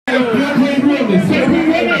realest.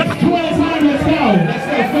 13 realest. 2 at a time. Let's go. Let's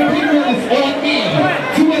go. 13 realest on me.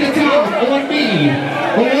 2 at a time on me.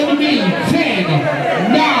 On me. 10,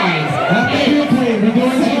 9, 8, we're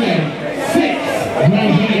doing 7, 6.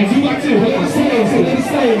 And 2 by 2. Hit the stage. Hit the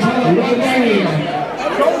stage. One right here.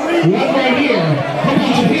 One right here. Come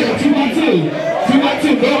on here. 2 by 2. 2 by 2.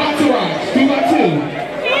 No entourage. 2 by 2.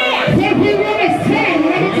 13 realest. 10.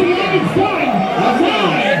 We're to the end. It's done. 9,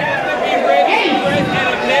 8,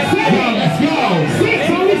 7. Let's go. 6.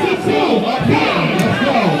 I only see 2. 5. Let's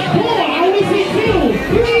go. 4. I only see 2.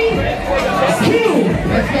 3. 2.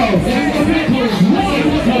 Let's go.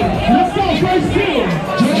 Let's go. First 2.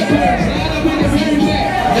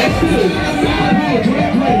 Let's do it.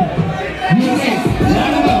 Direct play. You win.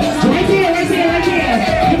 Line them up. Right there, right there, right there.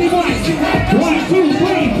 Give me 1, 2,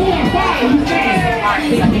 3, 4, 5. You can.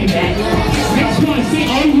 Next one. See,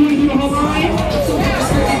 oh, you want to do the whole line?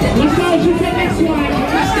 Let's go. She said next one.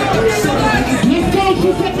 Let's go. She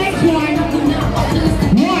said next one.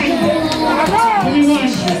 1. Give me 1.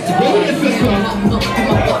 Go with this system.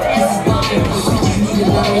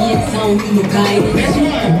 Next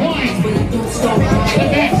one. 1. Step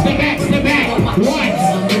back, step back, step back. 1. 1.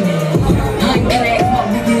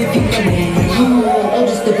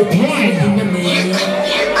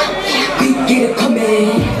 Get it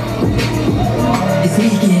coming. It's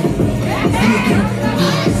weekend. It's weekend.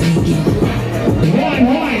 1,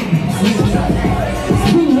 1.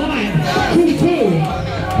 2, 1. 2, 2.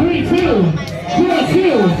 3, 2. 4,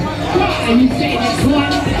 2. 5. You say next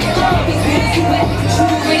one.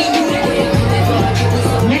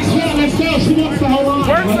 Next one, let's go. She wants to hold on.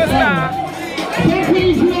 Where's the stop? Don't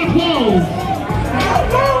please, you want to close.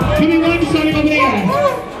 Give me 1 starting over there.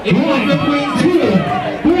 1, 2,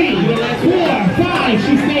 3, 4, 5.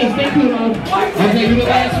 She stays. Thank you, love. Okay, you're the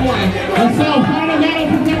last one. Let's go. Final battle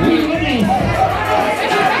for 13 women.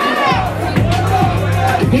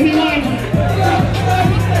 Give me 1.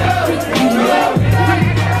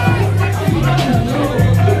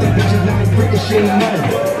 She ain't nothing.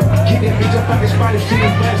 Get that bitch up out the spot if she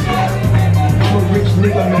ain't best. I'm a rich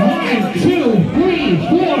nigga, man. 1, 2, 3,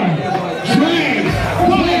 4. Drags.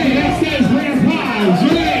 That says grand prize.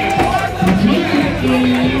 Drags.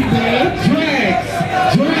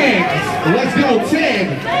 Let's go. 10,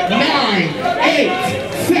 9, 8,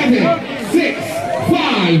 7, 6,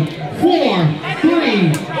 5, 4,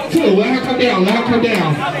 3, 2. Let her come down. Let her come down.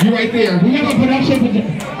 You right there. We have a production.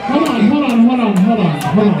 Hold on.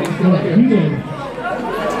 You good.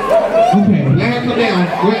 Okay. Let her come down.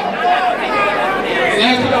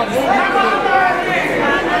 Let her come down.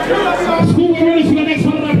 School, we're ready for the next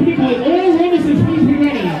one of our people. All witnesses, please be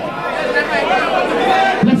ready.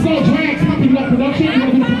 Let's go, Drags. Come you got production. You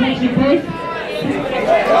want to do the production first? I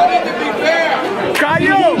need to be fair.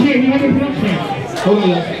 Caillou! Okay, we have a production. Hold on.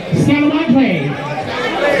 Salamandre.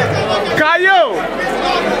 Caillou!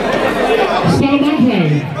 Salamandre.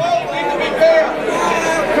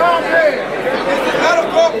 Come here. Let him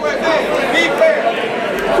go for it. Be fair.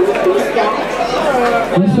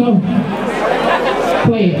 Let's go.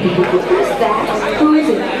 Play it. Who's that? Who is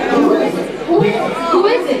it? Who is it? Who is it? Who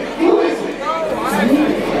is it? Who is it?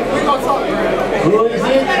 Who is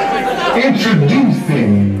it?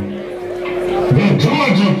 Introducing the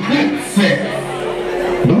Georgia Princess,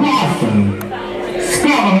 Blossom,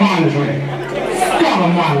 Scalamandre.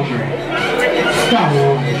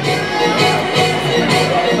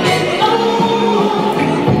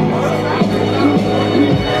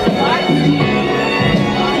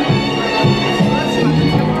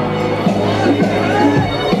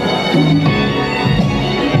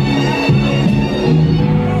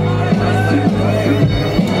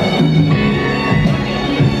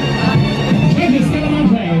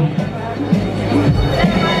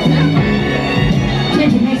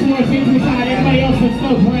 Everybody else that's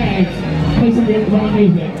still drags, play some wrong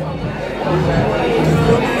music.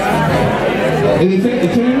 Is it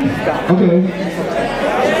 10? Okay.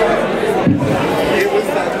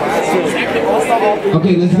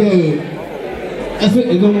 Okay, let's go. That's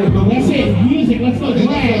it. Music. Let's go.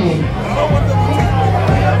 Drags.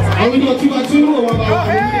 Are we doing 2 by 2 or 1 by 1?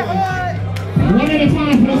 One at a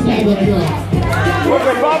time for this guy. Let's go. What's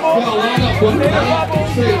the bubble? Yo, line up. Line up.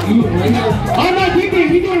 Straight. You right here. All right, Kiki.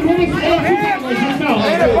 We're doing women's let's go.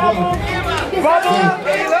 Bubble.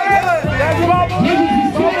 That's bubble.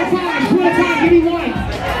 Ladies, 2 at a time. 2 at a time. Give me 1.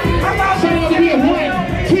 Shout out to me. 1,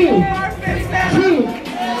 2,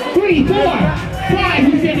 3, 4, 5.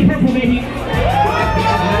 Who's in the purple, baby?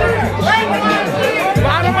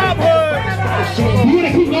 Line them up, Hood. You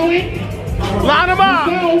wanna keep going? Line them up.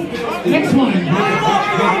 Let's go. Next one.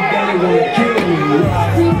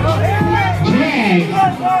 Drag.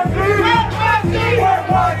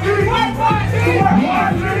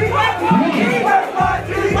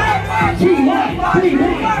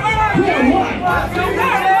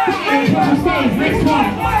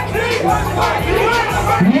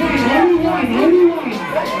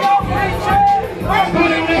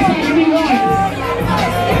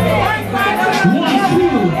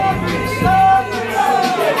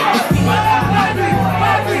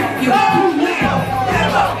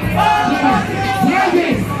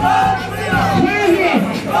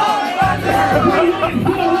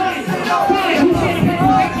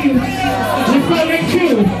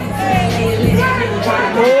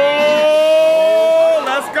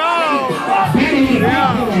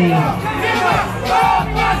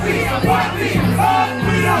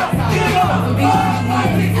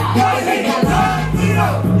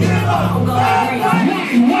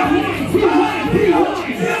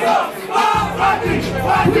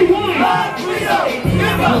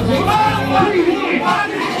 Let's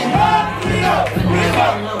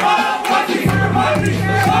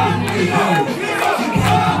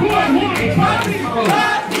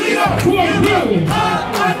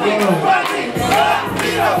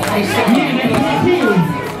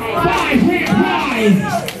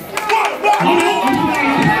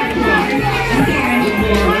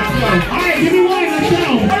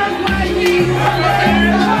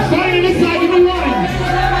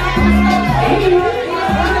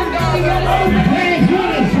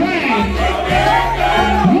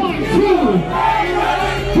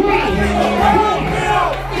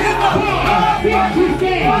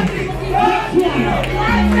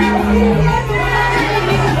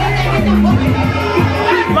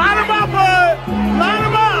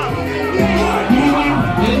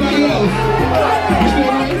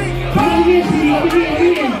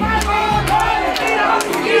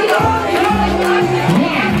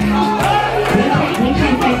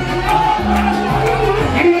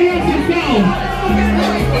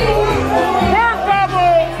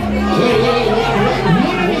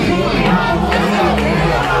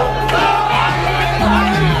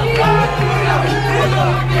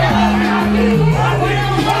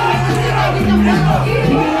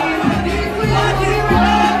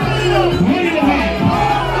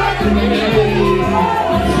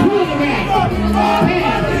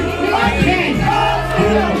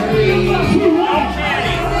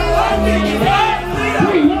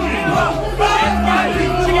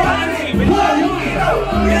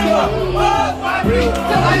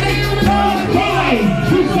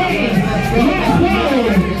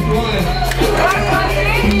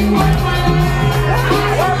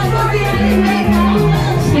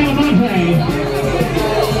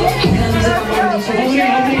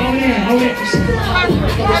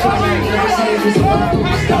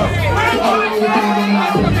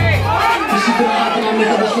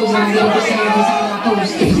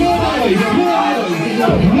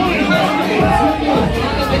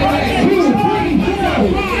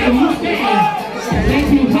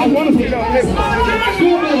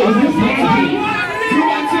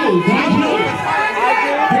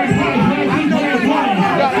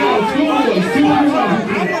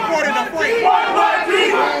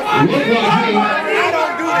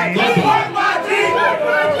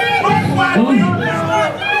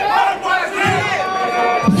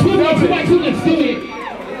do it.